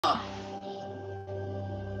We've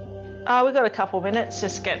got a couple of minutes.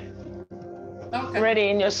 Just get ready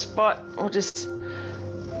in your spot. Or just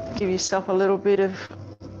give yourself a little bit of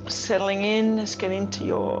settling in. Just get into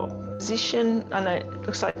your position. I know it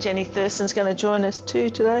looks like Jenny Thurston's going to join us too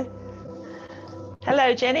today.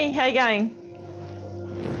 Hello, Jenny. How are you going?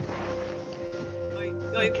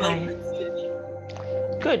 Okay.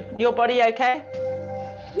 Good. Your body okay?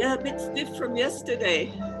 Yeah, a bit stiff from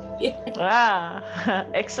yesterday.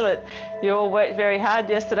 Excellent. You all worked very hard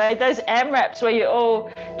yesterday. Those AMRAPs where you're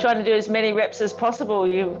all trying to do as many reps as possible,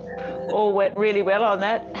 you all went really well on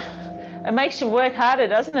that. It makes you work harder,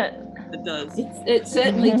 doesn't it? It does. It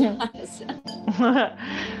certainly does.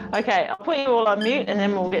 Okay, I'll put you all on mute and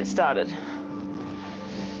then we'll get started.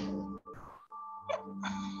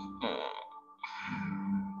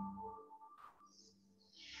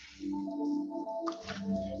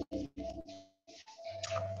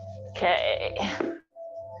 Okay.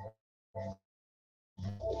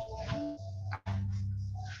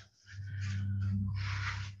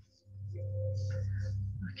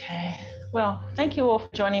 Okay, well, thank you all for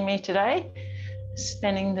joining me today,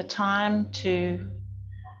 spending the time to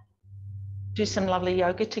do some lovely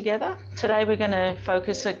yoga together. Today we're going to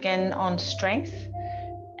focus again on strength,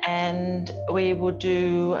 and we will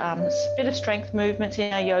do a bit of strength movements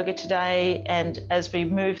in our yoga today, and as we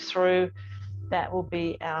move through, that will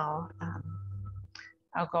be our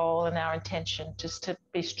goal and our intention, just to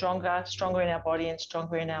be stronger in our body and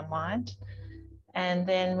stronger in our mind. And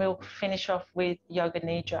then we'll finish off with Yoga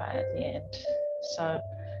Nidra at the end. So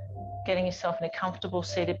getting yourself in a comfortable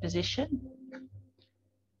seated position.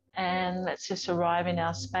 And let's just arrive in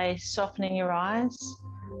our space, softening your eyes,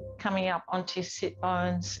 coming up onto your sit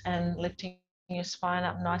bones and lifting your spine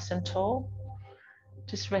up nice and tall.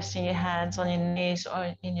 Just resting your hands on your knees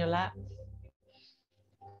or in your lap.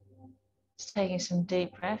 Just taking some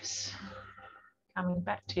deep breaths, coming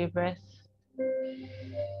back to your breath.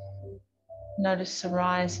 Notice the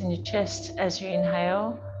rise in your chest as you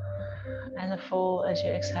inhale and the fall as you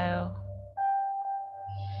exhale.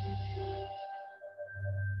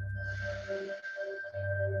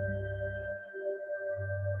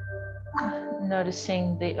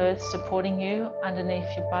 Noticing the earth supporting you underneath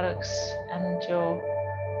your buttocks and your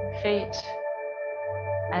feet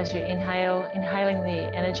as you inhale, inhaling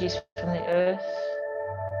the energies from the earth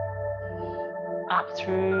up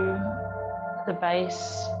through the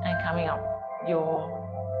base and coming up your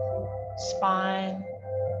spine,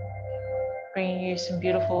 bringing you some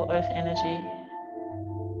beautiful earth energy.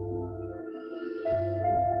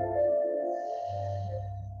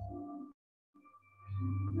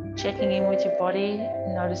 Checking in with your body,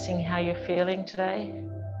 noticing how you're feeling today.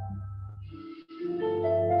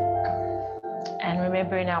 And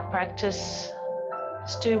remember, in our practice,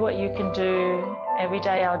 just do what you can do. Every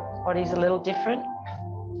day our body's a little different.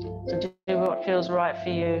 So do what feels right for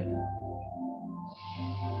you.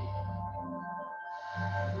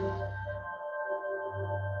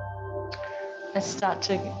 Let's start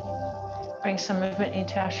to bring some movement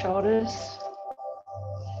into our shoulders.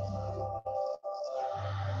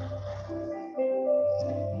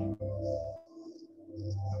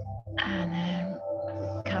 And then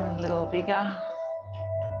come a little bigger.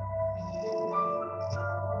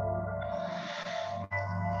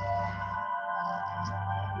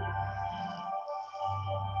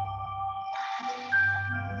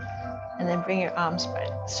 And then bring your arms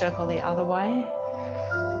back, circle the other way.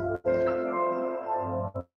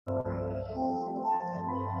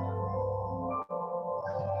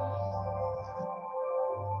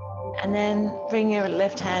 And then bring your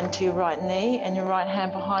left hand to your right knee and your right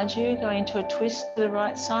hand behind you, going into a twist to the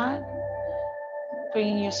right side.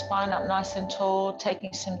 Bringing your spine up nice and tall,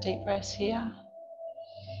 taking some deep breaths here.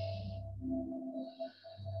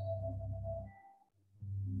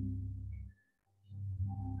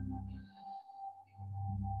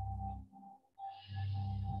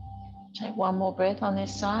 Take one more breath on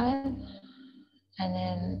this side, and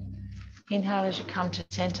then inhale as you come to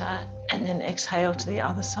center, and then exhale to the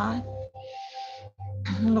other side.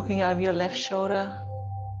 Looking over your left shoulder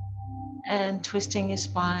and twisting your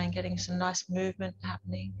spine, getting some nice movement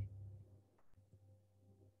happening.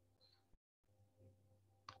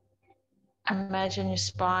 Imagine your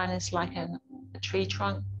spine is like a tree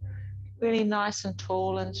trunk, really nice and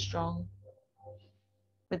tall and strong,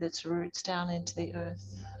 with its roots down into the earth.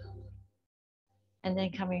 And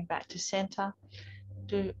then coming back to center,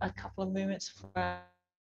 do a couple of movements for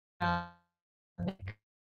our neck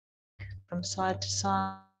from side to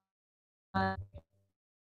side.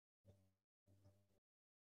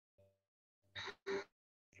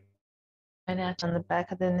 And out on the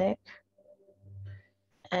back of the neck.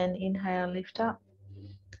 And inhale, lift up,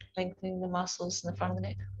 lengthening the muscles in the front of the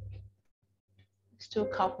neck. Let's do a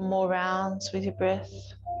couple more rounds with your breath.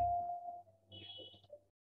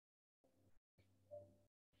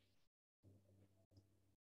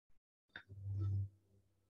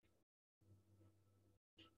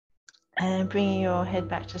 And bringing your head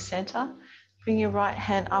back to center. Bring your right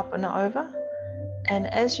hand up and over. And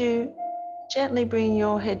as you gently bring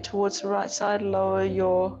your head towards the right side, lower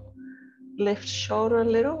your left shoulder a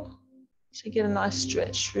little. So you get a nice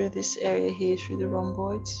stretch through this area here, through the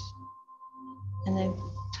rhomboids. And then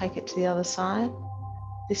take it to the other side.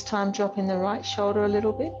 This time dropping the right shoulder a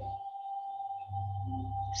little bit.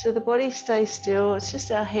 So the body stays still. It's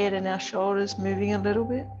just our head and our shoulders moving a little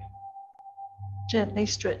bit. Gently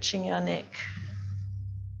stretching our neck.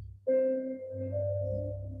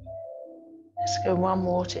 Let's go one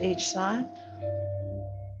more to each side.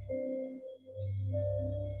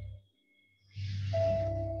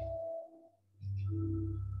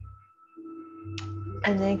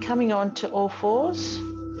 And then coming on to all fours.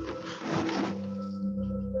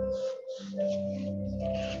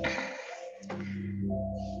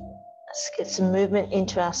 Let's get some movement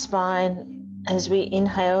into our spine as we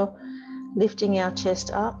inhale, lifting our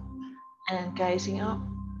chest up and gazing up,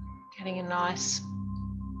 getting a nice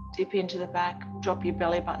dip into the back, drop your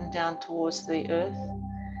belly button down towards the earth,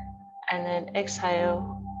 and then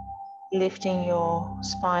exhale, lifting your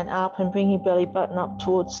spine up and bring your belly button up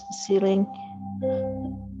towards the ceiling,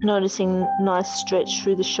 noticing nice stretch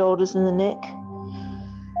through the shoulders and the neck,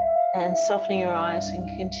 and softening your eyes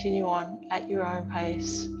and continue on at your own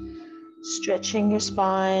pace, stretching your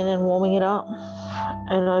spine and warming it up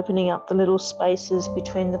and opening up the little spaces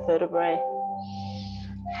between the vertebrae.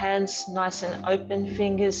 Hands nice and open,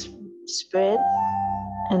 fingers spread,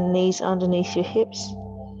 and knees underneath your hips.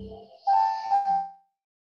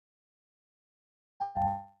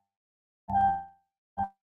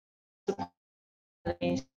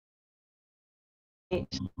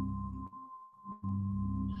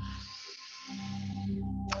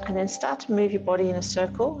 And then start to move your body in a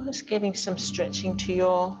circle, just getting some stretching to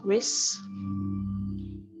your wrists.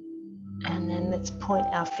 And then let's point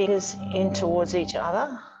our fingers in towards each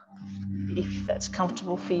other, if that's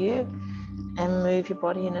comfortable for you. And move your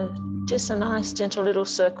body in just a nice gentle little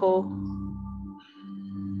circle.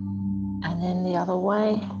 And then the other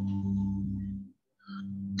way.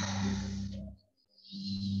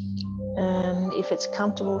 And if it's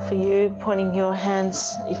comfortable for you, pointing your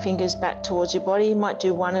hands, your fingers back towards your body. You might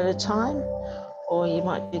do one at a time, or you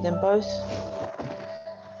might do them both.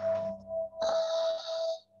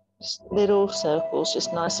 Just little circles,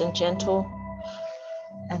 just nice and gentle.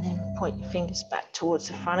 And then point your fingers back towards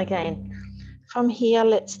the front again. From here,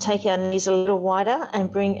 let's take our knees a little wider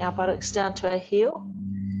and bring our buttocks down to our heel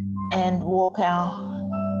and walk our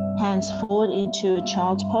hands forward into a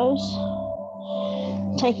child's pose.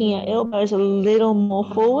 Taking our elbows a little more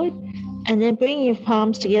forward, and then bringing your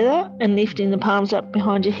palms together and lifting the palms up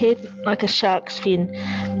behind your head like a shark's fin.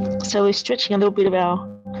 So we're stretching a little bit of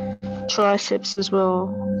our triceps as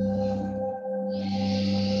well.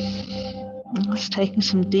 Just taking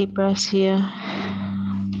some deep breaths here.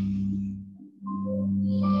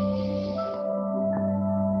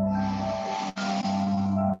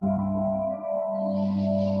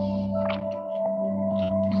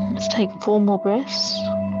 Let's take 4 more breaths.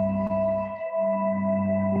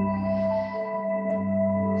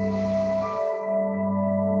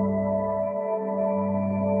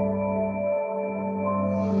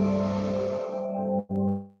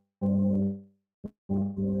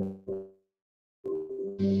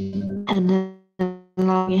 And then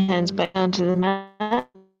allowing your hands back onto the mat.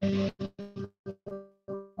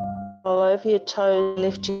 Roll over your toes,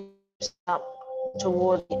 lift your up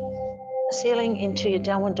toward the ceiling into your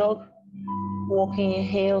downward dog. Walking your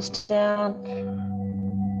heels down.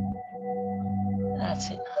 That's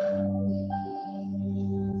it.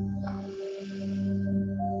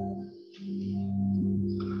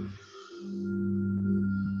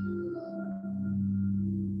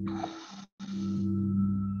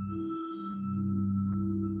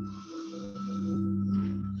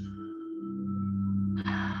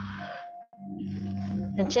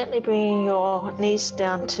 And gently bringing your knees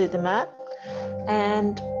down to the mat.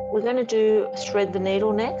 And we're going to do thread the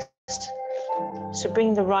needle next. So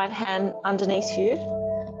bring the right hand underneath you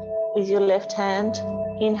with your left hand.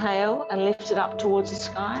 Inhale and lift it up towards the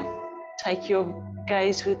sky. Take your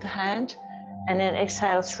gaze with the hand, and then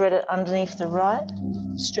exhale, thread it underneath the right,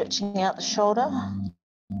 stretching out the shoulder.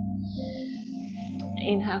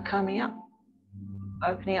 Inhale, coming up,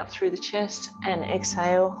 opening up through the chest, and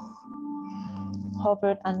exhale,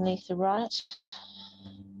 hover it underneath the right.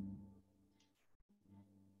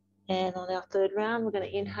 And on our third round, we're going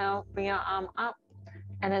to inhale, bring our arm up.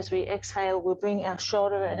 And as we exhale, we'll bring our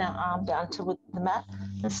shoulder and our arm down to the mat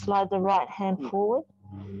and slide the right hand forward,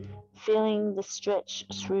 feeling the stretch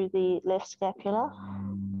through the left scapula.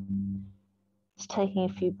 Just taking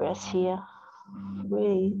a few breaths here,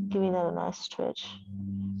 really giving that a nice stretch.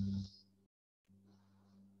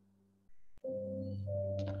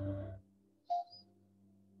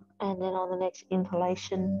 And then on the next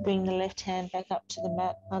inhalation, bring the left hand back up to the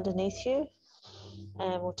mat underneath you.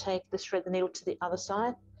 And we'll take the thread the needle to the other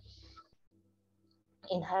side.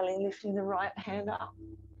 Inhaling, lifting the right hand up.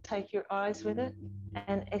 Take your eyes with it.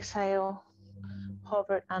 And exhale,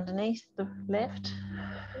 hover it underneath the left.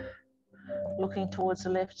 Looking towards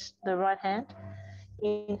the right hand.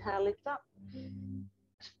 Inhale, lift up.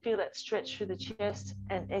 Feel that stretch through the chest.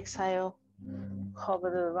 And exhale,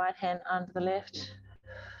 hover the right hand under the left.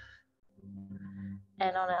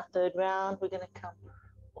 And on our third round, we're going to come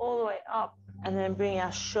all the way up and then bring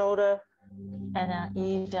our shoulder and our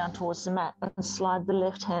ear down towards the mat and slide the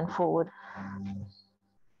left hand forward.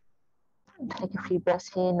 Take a few breaths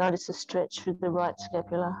here. Notice the stretch through the right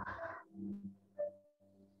scapula.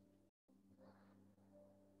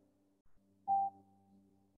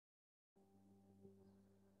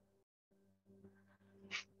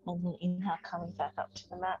 And then inhale, coming back up to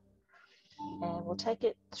the mat. And we'll take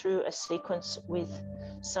it through a sequence with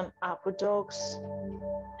some upward dogs.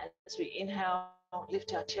 And as we inhale,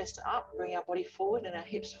 lift our chest up, bring our body forward and our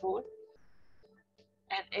hips forward.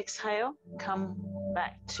 And exhale, come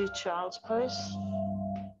back to child's pose.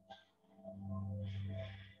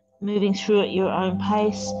 Moving through at your own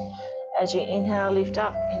pace. As you inhale, lift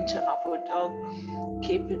up into upward dog.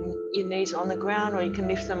 Keeping your knees on the ground, or you can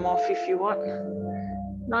lift them off if you want.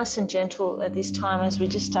 Nice and gentle at this time as we're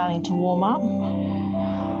just starting to warm up.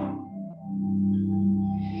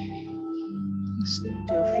 Just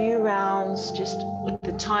do a few rounds just with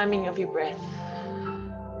the timing of your breath.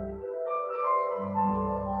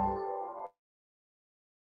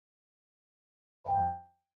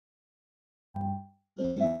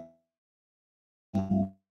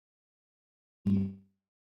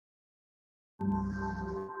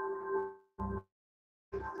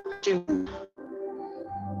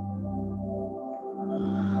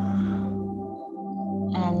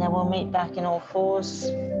 And then we'll meet back in all fours.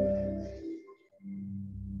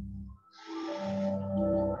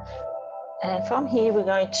 And from here, we're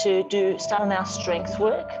going to start on our strength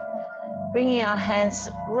work, bringing our hands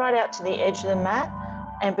right out to the edge of the mat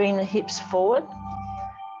and bring the hips forward.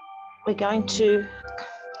 We're going to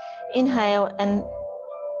inhale and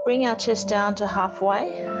bring our chest down to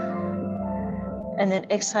halfway, and then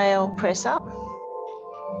exhale, press up.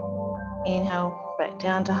 Inhale, back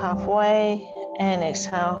down to halfway, and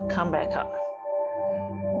exhale, come back up.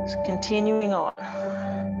 Just continuing on.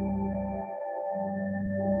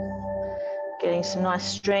 Getting some nice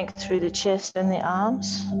strength through the chest and the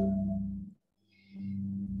arms.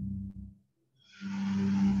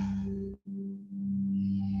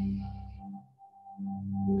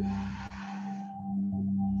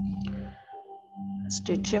 Let's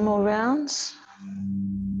do 2 more rounds.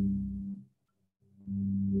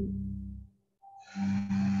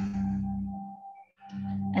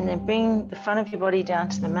 And then bring the front of your body down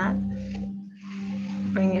to the mat.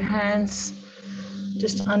 Bring your hands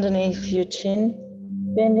just underneath your chin,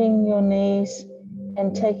 bending your knees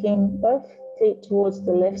and taking both feet towards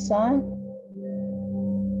the left side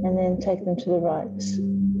and then take them to the right.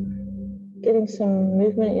 Getting some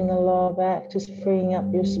movement in the lower back, just freeing up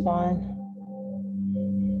your spine.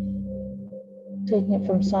 Taking it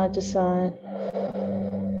from side to side.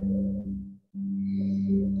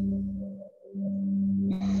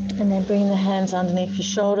 And then bring the hands underneath your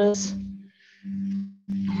shoulders.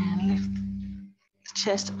 And lift the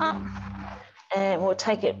chest up. And we'll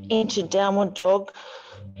take it into downward dog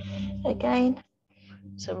again.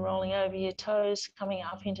 So rolling over your toes, coming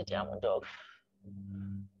up into downward dog.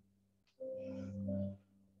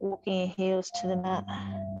 Walking your heels to the mat.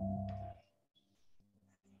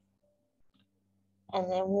 And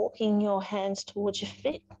then walking your hands towards your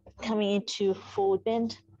feet, coming into forward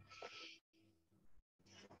bend.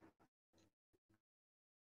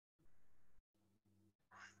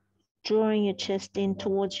 Drawing your chest in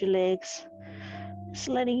towards your legs. Just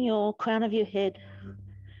letting your crown of your head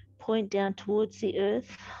point down towards the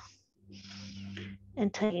earth.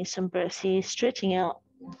 And taking some breaths here, stretching out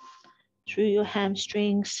through your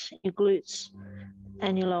hamstrings, your glutes,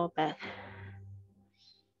 and your lower back.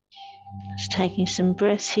 Just taking some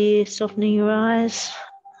breaths here, softening your eyes.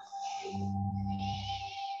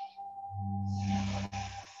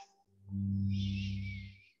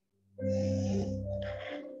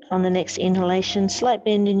 on the next inhalation, slight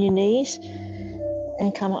bend in your knees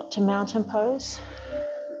and come up to mountain pose.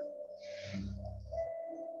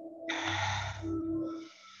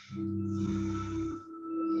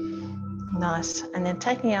 Nice. And then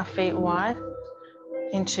taking our feet wide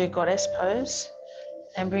into goddess pose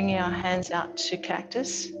and bringing our hands out to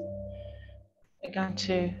cactus. We're going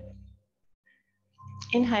to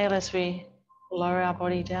inhale as we lower our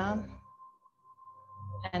body down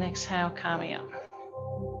and exhale, calming up.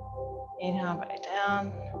 Inhale back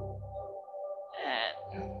down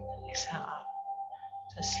and exhale up.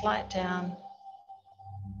 So slight down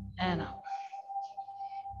and up.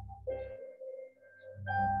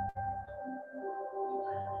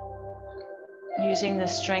 Using the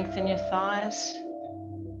strength in your thighs.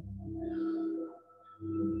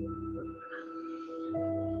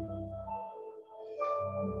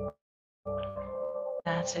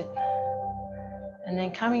 That's it. And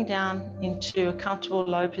then coming down into a comfortable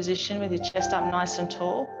low position with your chest up nice and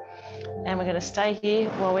tall. And we're going to stay here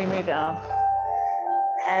while we move our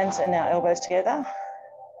hands and our elbows together.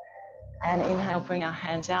 And inhale, bring our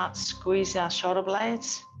hands out, squeeze our shoulder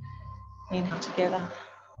blades. Inhale together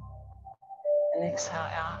and exhale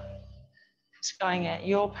out. Just going at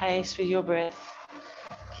your pace with your breath,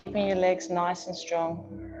 keeping your legs nice and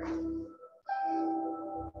strong.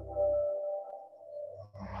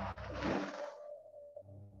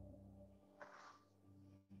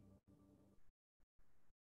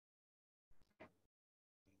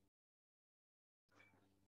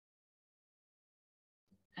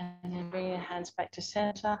 And then bring your hands back to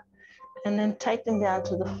center and then take them down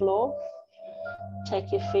to the floor.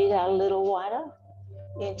 Take your feet out a little wider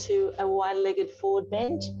into a wide-legged forward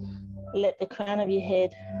bend. Let the crown of your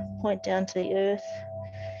head point down to the earth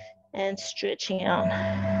and stretching out.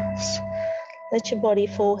 Let your body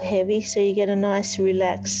fall heavy so you get a nice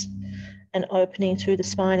relax and opening through the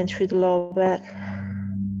spine and through the lower back.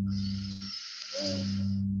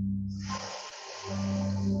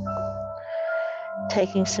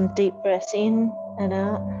 Taking some deep breaths in and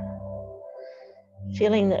out.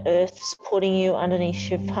 Feeling the earth supporting you underneath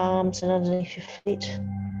your palms and underneath your feet.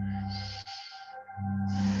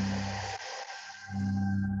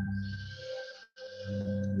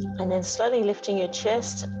 And then slowly lifting your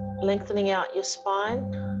chest, lengthening out your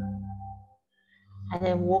spine. And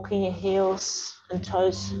then walking your heels and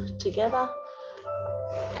toes together.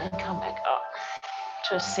 And come back up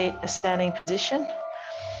to a standing position.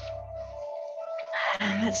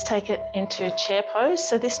 And let's take it into a chair pose.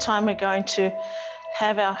 So this time we're going to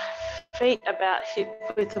have our feet about hip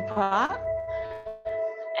width apart.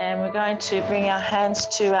 And we're going to bring our hands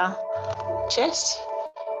to our chest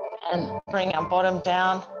and bring our bottom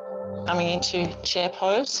down, coming into chair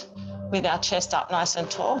pose with our chest up nice and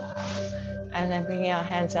tall. And then bringing our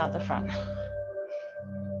hands out the front.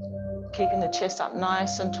 Keeping the chest up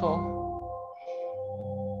nice and tall.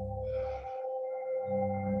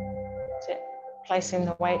 Placing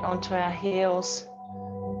the weight onto our heels.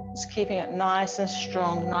 Just keeping it nice and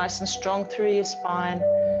strong through your spine.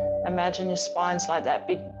 Imagine your spine's like that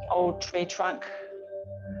big old tree trunk.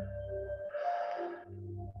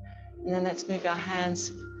 And then let's move our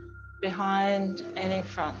hands behind and in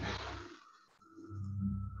front.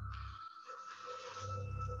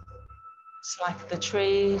 It's like the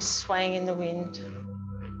trees swaying in the wind.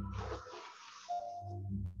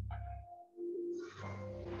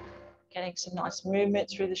 Getting some nice movement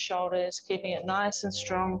through the shoulders, keeping it nice and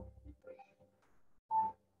strong.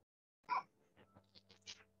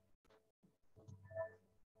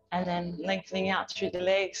 And then lengthening out through the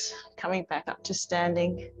legs, coming back up to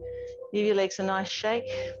standing. Give your legs a nice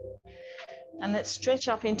shake. And let's stretch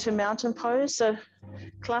up into mountain pose. So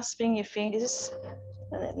clasping your fingers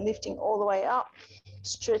and then lifting all the way up,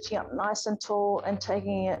 stretching up nice and tall and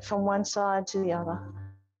taking it from one side to the other.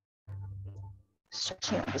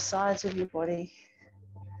 Stretching up the sides of your body.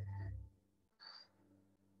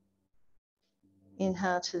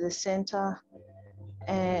 Inhale to the center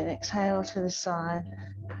and exhale to the side.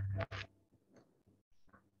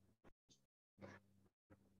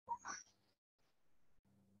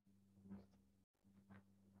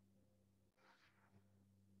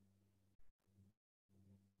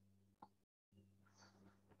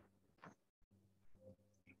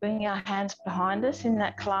 Bringing our hands behind us in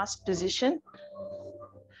that clasped position.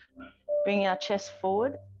 Bringing our chest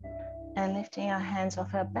forward and lifting our hands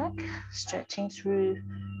off our back, stretching through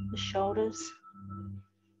the shoulders.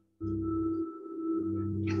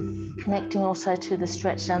 Connecting also to the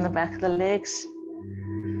stretch down the back of the legs.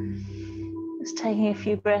 Just taking a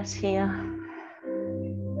few breaths here.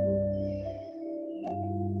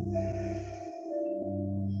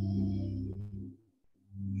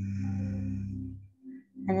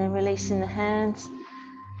 releasing the hands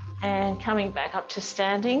and coming back up to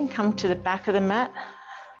standing. Come to the back of the mat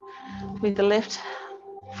with the left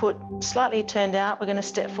foot slightly turned out. We're going to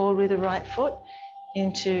step forward with the right foot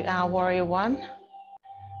into our warrior one,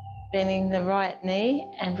 bending the right knee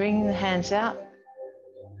and bringing the hands out.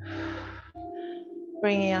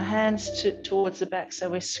 Bringing our hands towards the back, so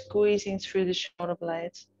we're squeezing through the shoulder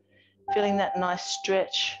blades. Feeling that nice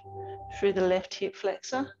stretch through the left hip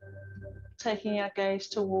flexor. Taking our gaze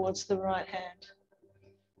towards the right hand.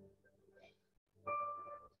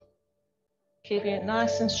 Keeping it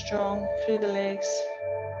nice and strong through the legs.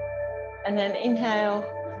 And then inhale,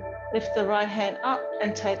 lift the right hand up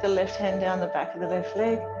and take the left hand down the back of the left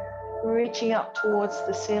leg, reaching up towards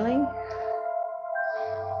the ceiling.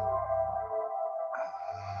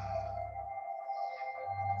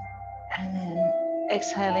 And then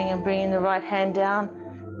exhaling and bringing the right hand down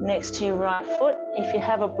next to your right foot. If you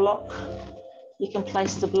have a block, you can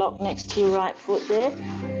place the block next to your right foot there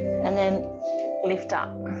and then lift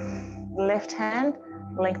up. Left hand,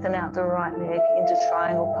 lengthen out the right leg into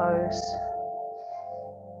triangle pose.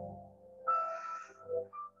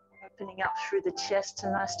 Opening up through the chest, a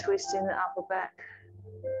nice twist in the upper back.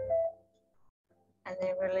 And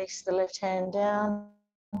then release the left hand down.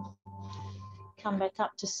 Come back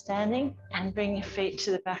up to standing and bring your feet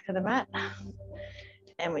to the back of the mat.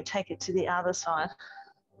 And we take it to the other side.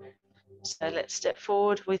 So let's step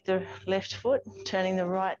forward with the left foot, turning the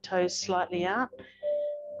right toes slightly out.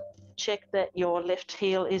 Check that your left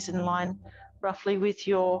heel is in line roughly with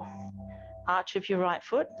your arch of your right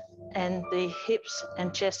foot and the hips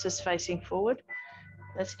and chest is facing forward.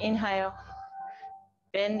 Let's inhale,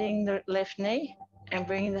 bending the left knee and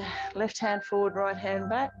bringing the left hand forward, right hand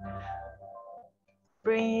back.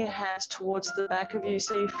 Bringing your hands towards the back of you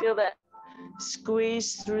so you feel that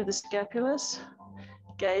squeeze through the scapulas,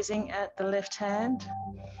 gazing at the left hand,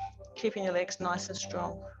 keeping your legs nice and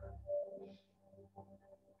strong.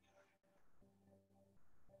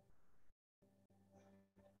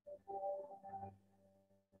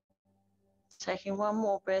 Taking one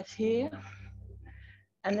more breath here.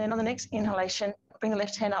 And then on the next inhalation, bring the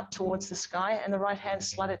left hand up towards the sky and the right hand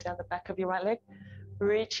slide it down the back of your right leg,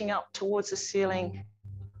 reaching up towards the ceiling.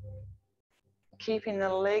 Keeping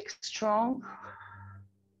the legs strong.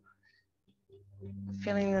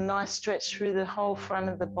 Feeling the nice stretch through the whole front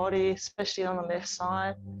of the body, especially on the left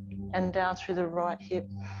side and down through the right hip.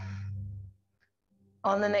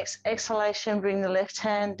 On the next exhalation, bring the left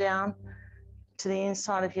hand down to the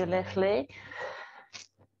inside of your left leg.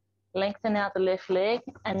 Lengthen out the left leg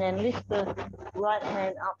and then lift the right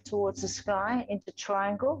hand up towards the sky into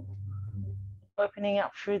triangle. Opening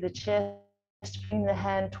up through the chest, bring the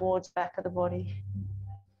hand towards the back of the body.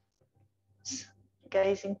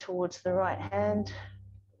 Gazing towards the right hand.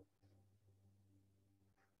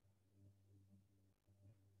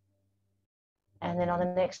 And then on the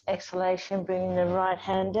next exhalation, bringing the right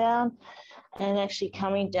hand down and actually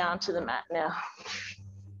coming down to the mat now.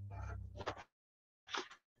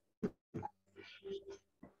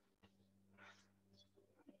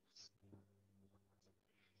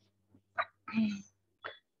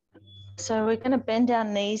 So we're going to bend our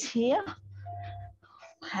knees here,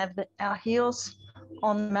 have our heels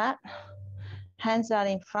on the mat, hands out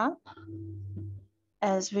in front.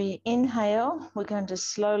 As we inhale, we're going to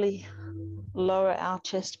slowly lower our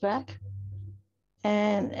chest back.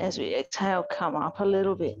 And as we exhale, come up a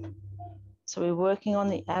little bit. So we're working on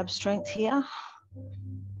the ab strength here,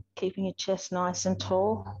 keeping your chest nice and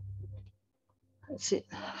tall. That's it.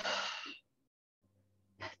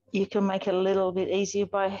 You can make it a little bit easier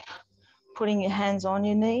by putting your hands on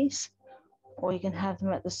your knees, or you can have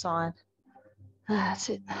them at the side. That's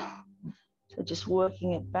it. So just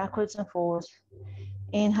working it backwards and forwards.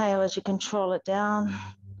 Inhale as you control it down.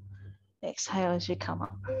 Exhale as you come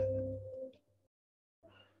up.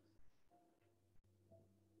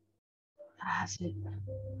 That's it.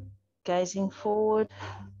 Gazing forward.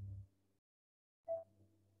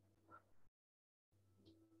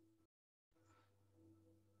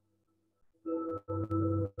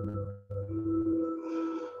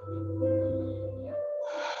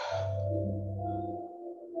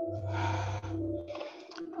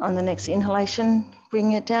 On the next inhalation,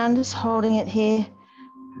 bring it down, just holding it here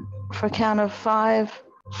for a count of 5,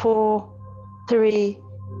 4, 3,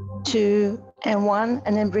 2, and 1,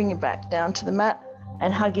 and then bring it back down to the mat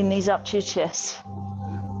and hug your knees up to your chest.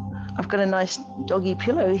 I've got a nice doggy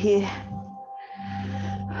pillow here.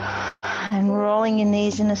 And rolling your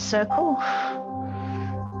knees in a circle,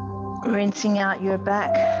 rinsing out your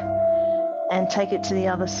back, and take it to the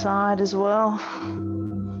other side as well.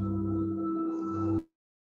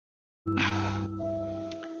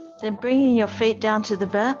 Then bringing your feet down to the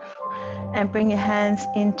mat and bring your hands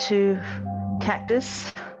into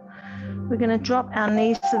cactus. We're going to drop our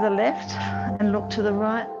knees to the left and look to the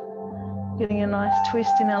right, getting a nice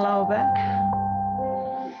twist in our lower back.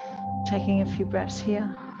 Taking a few breaths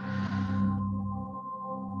here.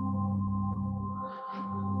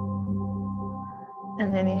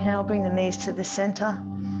 And then inhale, bring the knees to the center.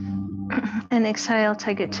 And exhale,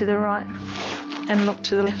 take it to the right and look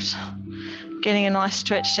to the left. Getting a nice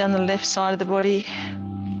stretch down the left side of the body.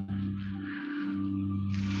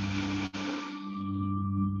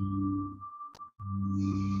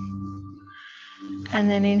 And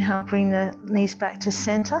then inhale, bring the knees back to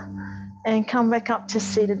center and come back up to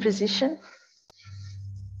seated position.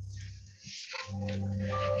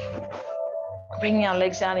 Bringing our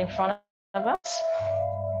legs out in front of us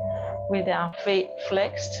with our feet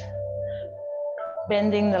flexed.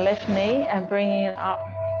 Bending the left knee and bringing it up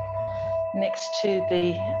next to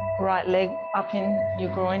the right leg up in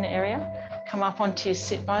your groin area. Come up onto your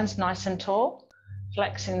sit bones nice and tall,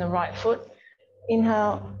 flexing the right foot.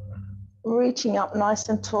 Inhale, reaching up nice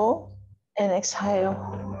and tall, and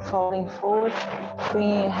exhale, folding forward,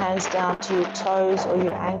 bringing your hands down to your toes or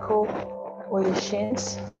your ankle or your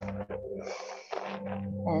shins.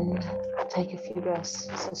 And take a few breaths.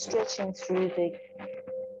 So stretching through the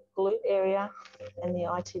glute area and the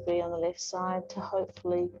ITB on the left side to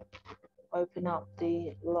hopefully open up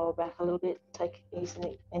the lower back a little bit, take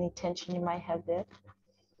easily any tension you may have there.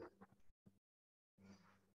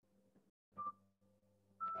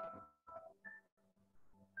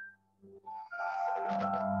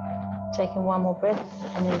 Taking one more breath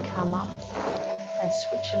and then come up and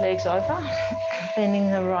switch your legs over,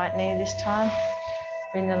 bending the right knee this time.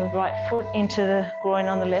 Bring the right foot into the groin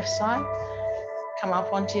on the left side. Come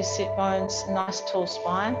up onto your sit bones, nice tall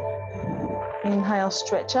spine. Inhale,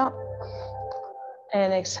 stretch up.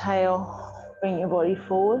 And exhale, bring your body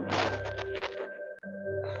forward.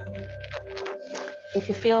 If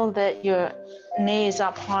you feel that your knee is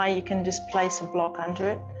up high, you can just place a block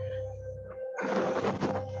under it.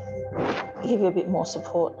 Give you a bit more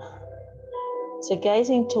support. So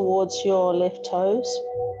gazing towards your left toes,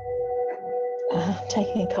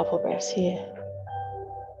 taking a couple of breaths here.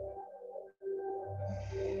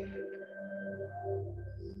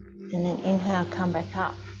 And then inhale, come back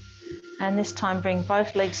up. And this time bring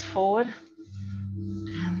both legs forward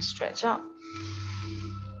and stretch up.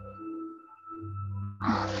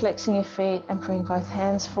 Flexing your feet and bring both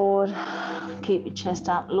hands forward. Keep your chest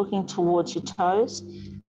up, looking towards your toes.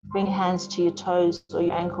 Bring your hands to your toes or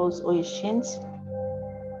your ankles or your shins.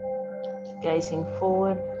 Gazing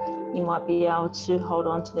forward. You might be able to hold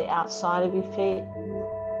on to the outside of your feet.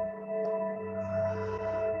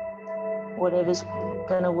 Whatever's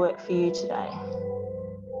going to work for you today.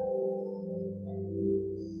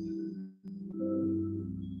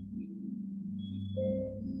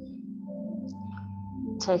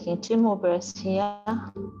 Taking 2 more breaths here.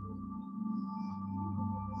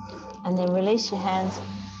 And then release your hands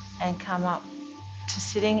and come up to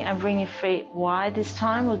sitting and bring your feet wide this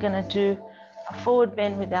time. We're going to do a forward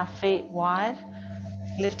bend with our feet wide,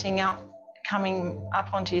 lifting up, coming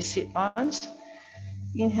up onto your sit bones.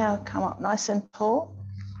 Inhale, come up nice and tall.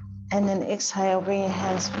 And then exhale, bring your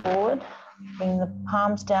hands forward. Bring the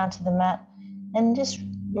palms down to the mat and just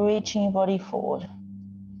reaching your body forward.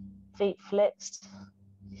 Feet flexed.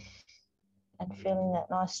 And feeling that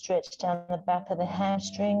nice stretch down the back of the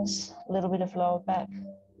hamstrings, a little bit of lower back.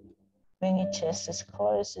 Bring your chest as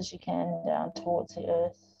close as you can down towards the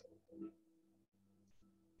earth.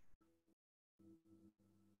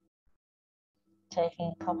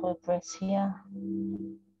 Taking a couple of breaths here.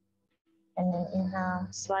 And then inhale,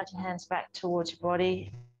 slide your hands back towards your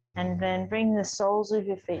body. And then bring the soles of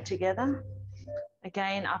your feet together.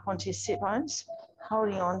 Again, up onto your sit bones,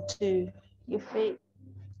 holding on to your feet.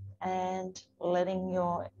 And letting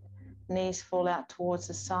your knees fall out towards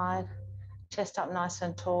the side, chest up nice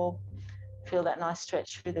and tall. Feel that nice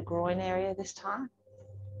stretch through the groin area this time.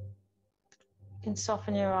 You can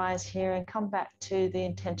soften your eyes here and come back to the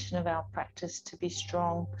intention of our practice to be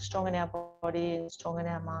strong, strong in our body and strong in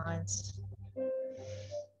our minds.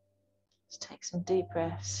 Just take some deep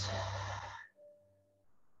breaths.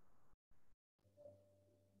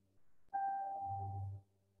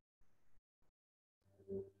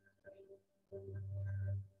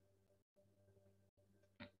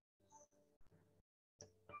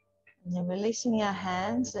 And then releasing our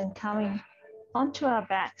hands and coming onto our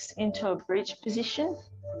backs into a bridge position.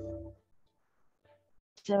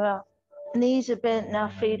 So our knees are bent and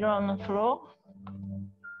our feet are on the floor.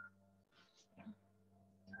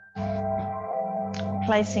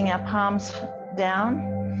 Placing our palms down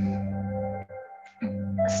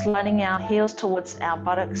sliding our heels towards our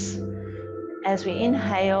buttocks. As we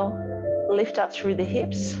inhale, lift up through the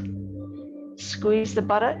hips, squeeze the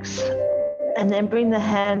buttocks, and then bring the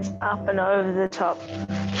hands up and over the top of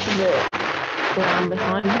the ground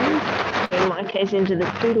behind you. In my case, into the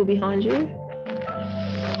poodle behind you.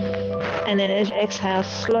 And then as you exhale,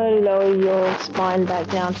 slowly lower your spine back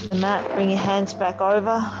down to the mat. Bring your hands back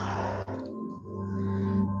over.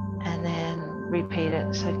 And then repeat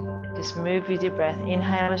it. So just move with your breath.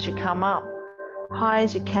 Inhale as you come up. High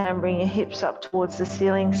as you can, bring your hips up towards the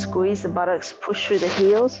ceiling. Squeeze the buttocks, push through the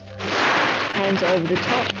heels. Hands over the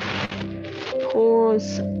top.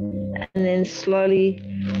 Pause. And then slowly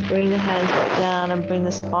bring the hands back down and bring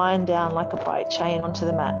the spine down like a bright chain onto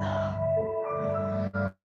the mat.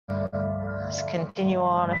 Let's continue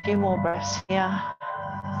on, a few more breaths here.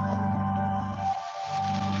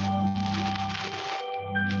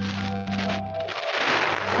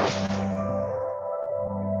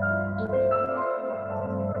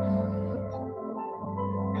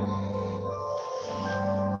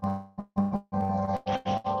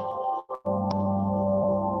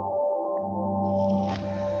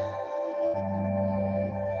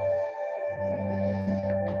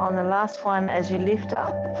 On the last one, as you lift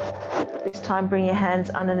up, this time bring your hands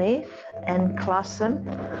underneath and clasp them.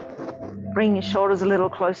 Bring your shoulders a little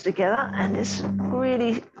close together and just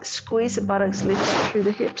really squeeze the buttocks, lift up through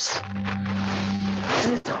the hips.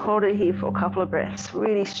 And just hold it here for a couple of breaths,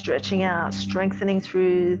 really stretching out, strengthening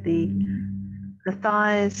through the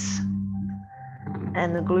thighs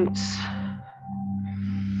and the glutes.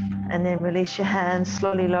 And then release your hands,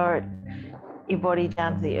 slowly lower your body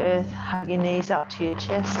down to the earth, hug your knees up to your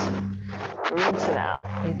chest, rinse it out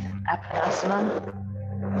with Apanasana.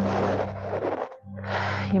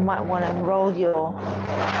 You might want to roll your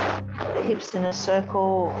hips in a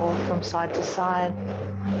circle or from side to side.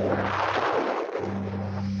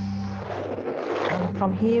 And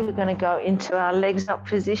from here, we're going to go into our legs up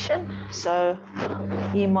position. So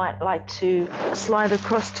you might like to slide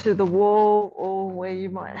across to the wall, or where you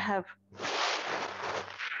might have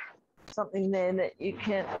something there that you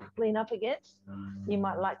can lean up against. You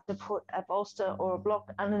might like to put a bolster or a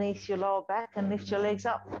block underneath your lower back and lift your legs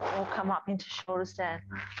up, or come up into shoulder stand,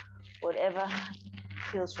 whatever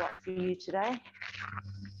feels right for you today.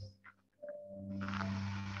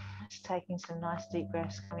 Just taking some nice deep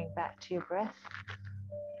breaths, coming back to your breath.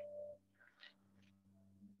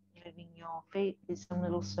 Moving your feet with some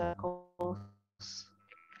little circles.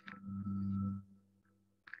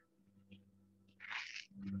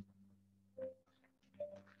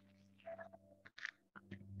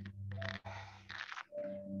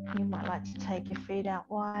 You might like to take your feet out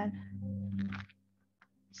wide.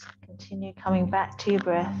 Just continue coming back to your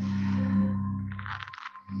breath.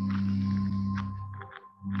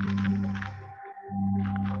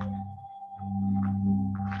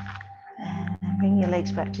 And bring your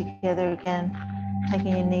legs back together again,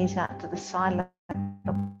 taking your knees out to the side like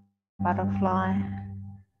a butterfly.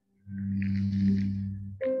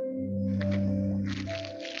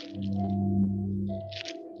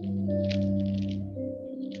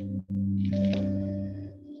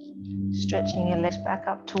 Stretching your legs back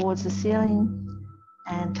up towards the ceiling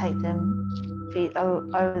and take them feet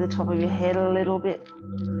over the top of your head a little bit.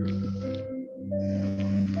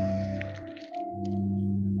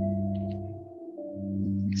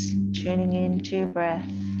 Just tuning into your breath,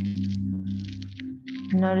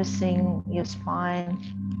 noticing your spine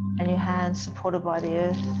and your hands supported by the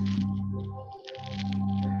earth.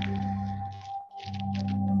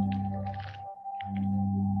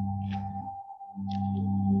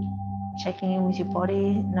 Checking in with your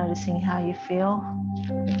body, noticing how you feel,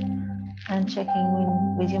 and checking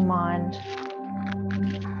in with your mind.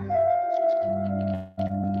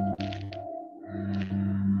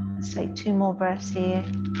 Let's take 2 more breaths here.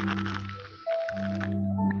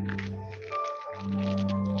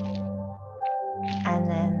 And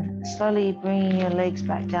then slowly bringing your legs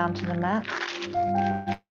back down to the mat.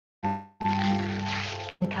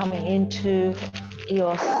 And coming into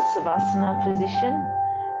your Savasana position.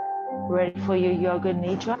 Ready for your Yoga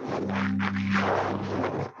Nidra.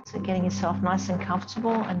 So getting yourself nice and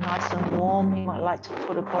comfortable and nice and warm. You might like to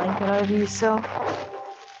put a blanket over yourself.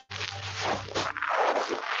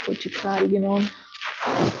 Put your cardigan on.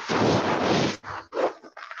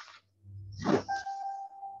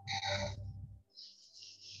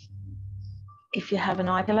 If you have an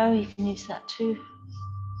eye pillow, you can use that too.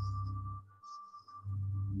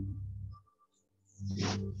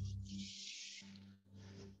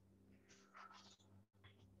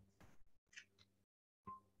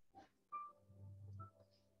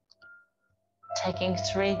 Taking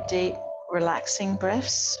 3 deep relaxing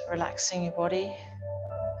breaths, relaxing your body.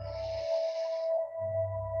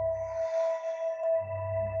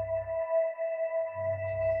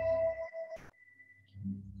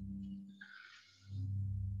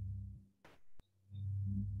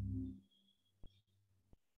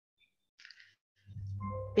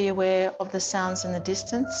 Be aware of the sounds in the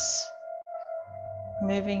distance,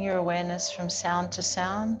 moving your awareness from sound to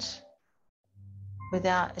sound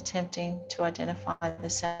without attempting to identify the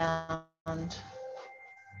sound.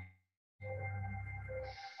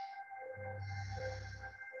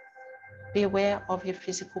 Be aware of your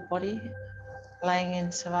physical body laying in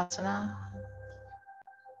Savasana.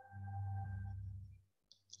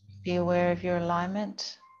 Be aware of your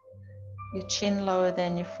alignment, your chin lower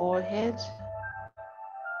than your forehead,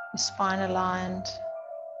 your spine aligned,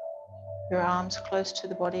 your arms close to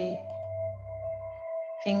the body,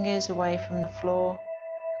 fingers away from the floor,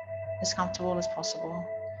 as comfortable as possible.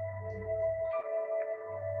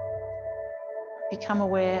 Become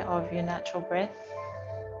aware of your natural breath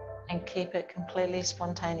and keep it completely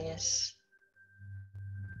spontaneous.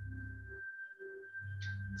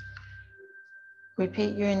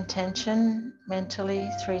 Repeat your intention mentally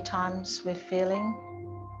 3 times with feeling.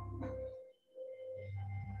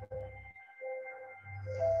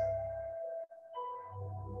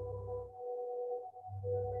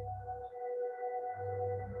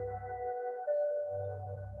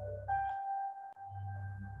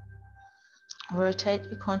 Rotate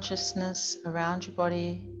your consciousness around your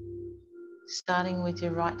body, starting with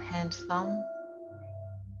your right hand thumb,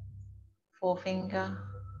 forefinger,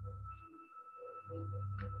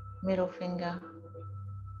 middle finger,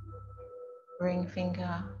 ring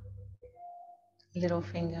finger, little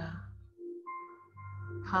finger,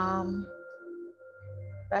 palm,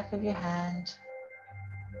 back of your hand,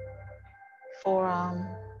 forearm,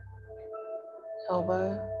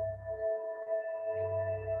 elbow,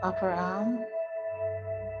 upper arm,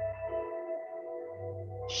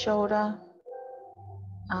 shoulder,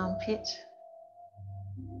 armpit,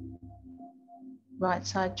 right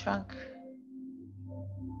side trunk,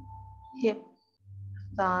 hip,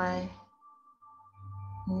 thigh,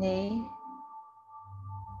 knee,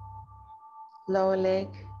 lower leg,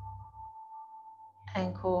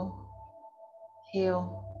 ankle,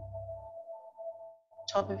 heel,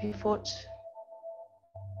 top of your foot,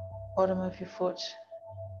 bottom of your foot,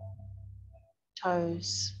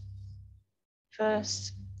 toes,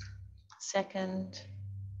 first, second,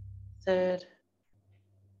 third,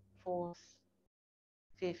 fourth,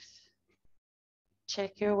 fifth.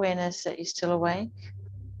 Check your awareness that you're still awake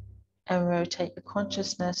and rotate your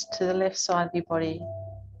consciousness to the left side of your body,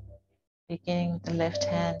 beginning with the left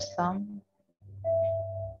hand thumb,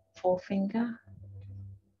 forefinger,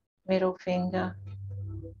 middle finger,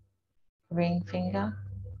 ring finger,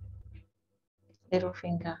 little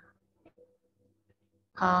finger,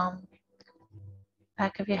 palm,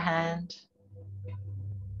 back of your hand,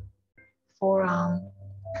 forearm,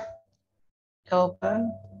 elbow,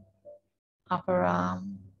 upper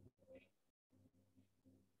arm,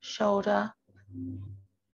 shoulder,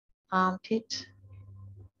 armpit,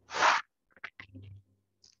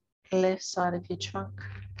 left side of your trunk,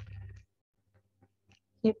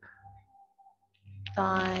 hip,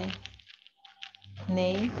 thigh,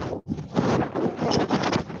 knee,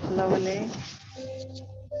 lower leg,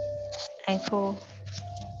 ankle,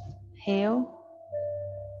 heel,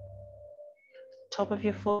 top of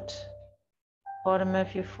your foot, bottom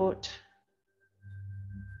of your foot,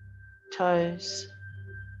 toes,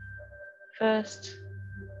 first,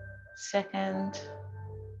 second,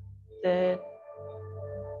 third,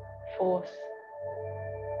 fourth,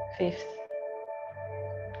 fifth.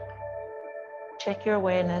 Check your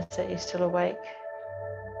awareness that you're still awake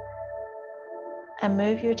and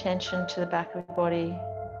move your attention to the back of your body,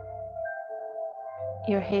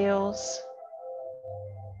 your heels,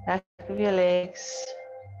 back of your legs,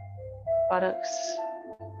 buttocks,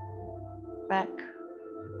 back,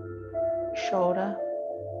 shoulder,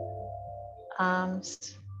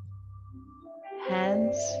 arms,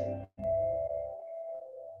 hands,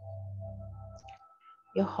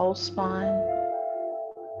 your whole spine,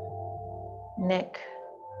 neck,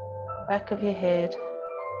 back of your head,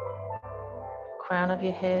 crown of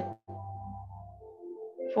your head,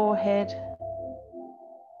 forehead,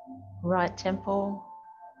 right temple,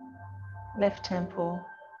 left temple,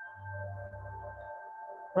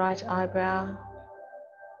 right eyebrow,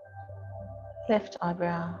 left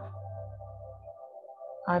eyebrow,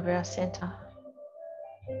 eyebrow center,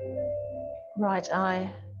 right eye,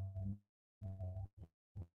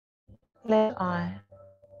 left eye,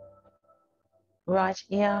 right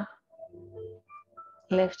ear,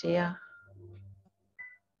 left ear,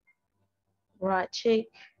 right cheek,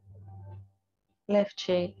 left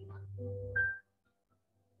cheek,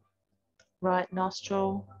 right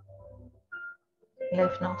nostril,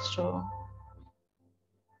 left nostril,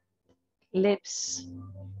 lips,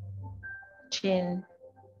 chin,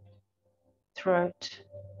 throat,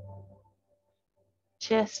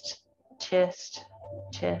 chest, chest,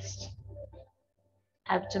 chest,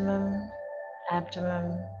 abdomen,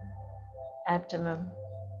 abdomen, abdomen,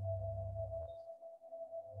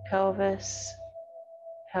 pelvis,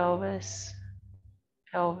 pelvis,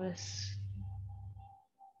 pelvis.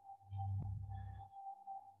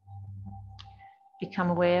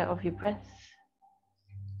 Become aware of your breath,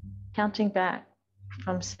 counting back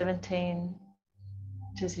from 17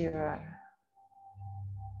 to 0.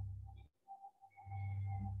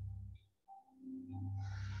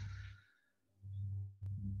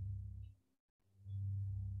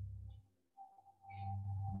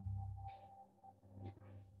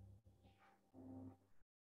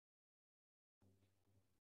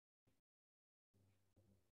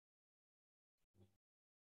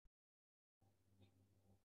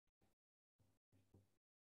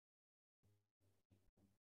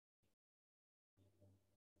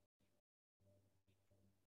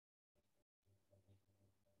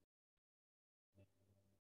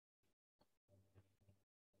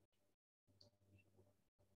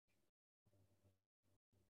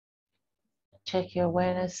 Check your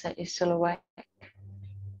awareness that you're still awake.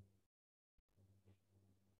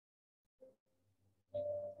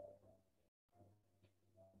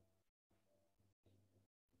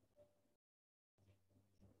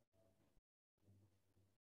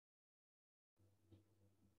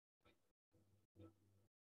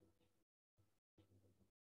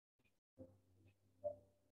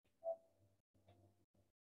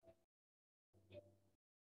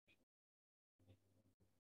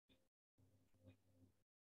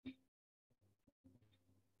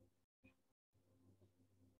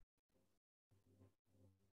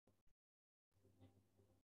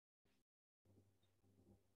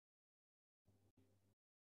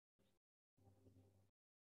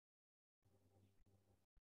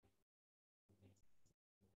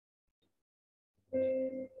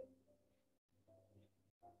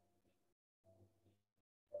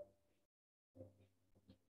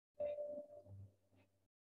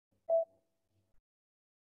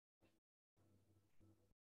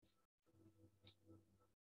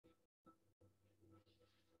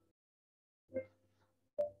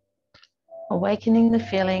 Awakening the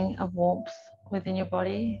feeling of warmth within your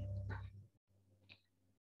body.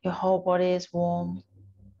 Your whole body is warm.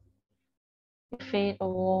 Your feet are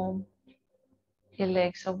warm. Your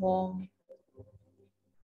legs are warm.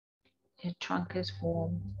 Your trunk is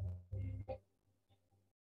warm.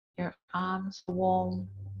 Your arms are warm.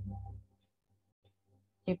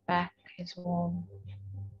 Your back is warm.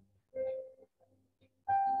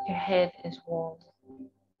 Your head is warm.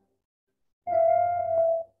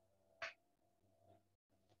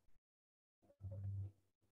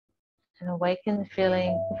 And awaken the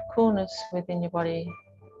feeling of coolness within your body.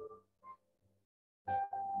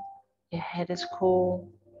 Your head is cool.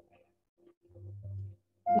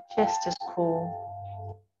 Your chest is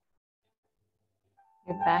cool.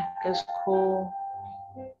 Your back is cool.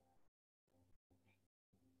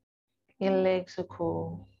 Your legs are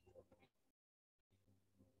cool.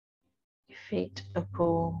 Your feet are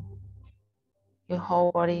cool. Your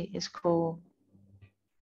whole body is cool.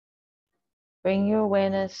 Bring your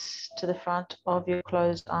awareness to the front of your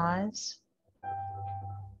closed eyes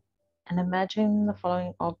and imagine the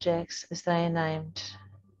following objects as they are named.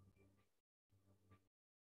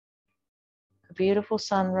 A beautiful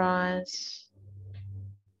sunrise,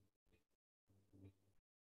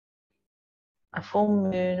 a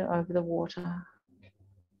full moon over the water,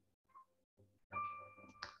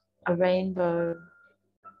 a rainbow,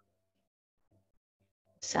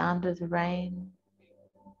 the sound of the rain,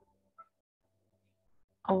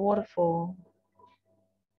 a waterfall,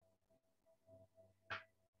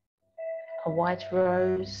 a white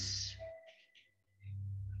rose,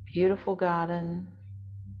 beautiful garden,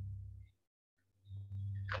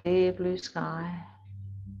 clear blue sky,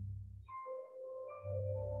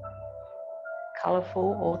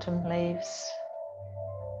 colorful autumn leaves,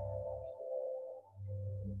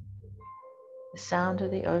 the sound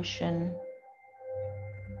of the ocean,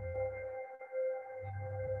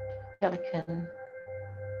 pelican.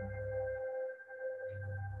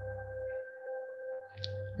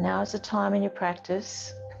 Now is the time in your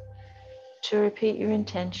practice to repeat your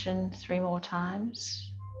intention 3 more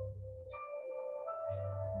times.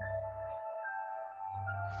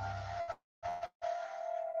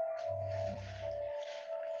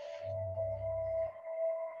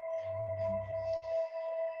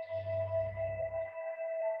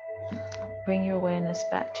 Bring your awareness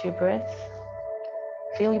back to your breath.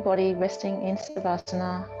 Feel your body resting in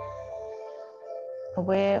Savasana,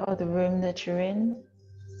 aware of the room that you're in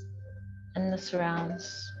and the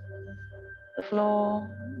surrounds, the floor,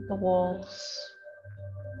 the walls,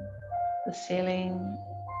 the ceiling,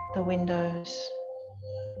 the windows.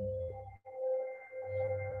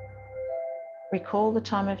 Recall the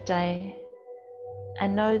time of day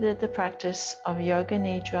and know that the practice of Yoga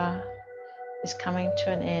Nidra is coming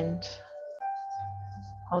to an end.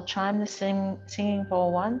 I'll chime the singing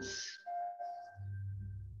bowl once.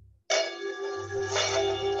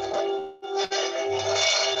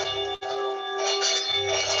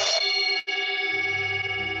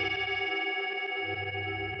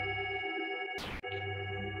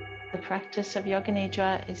 The practice of Yoga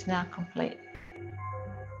Nidra is now complete.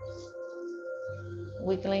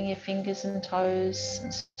 Wiggling your fingers and toes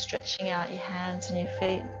and stretching out your hands and your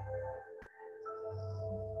feet.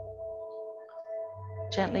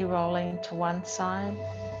 Gently rolling to one side.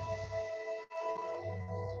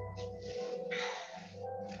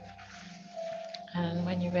 And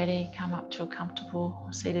when you're ready, come up to a comfortable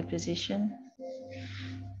seated position.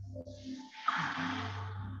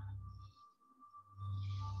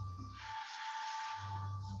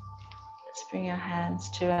 Let's bring our hands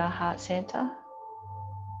to our heart center.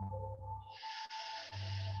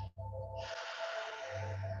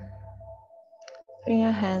 Bring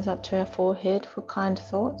our hands up to our forehead for kind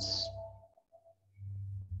thoughts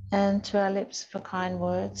and to our lips for kind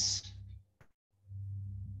words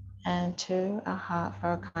and to our heart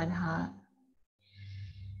for a kind heart.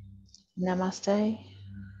 Namaste.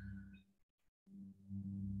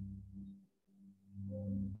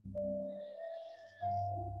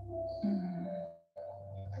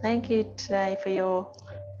 Thank you today for your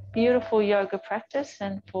beautiful yoga practice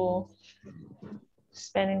and for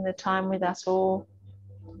spending the time with us all.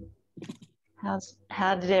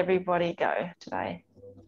 How did everybody go today?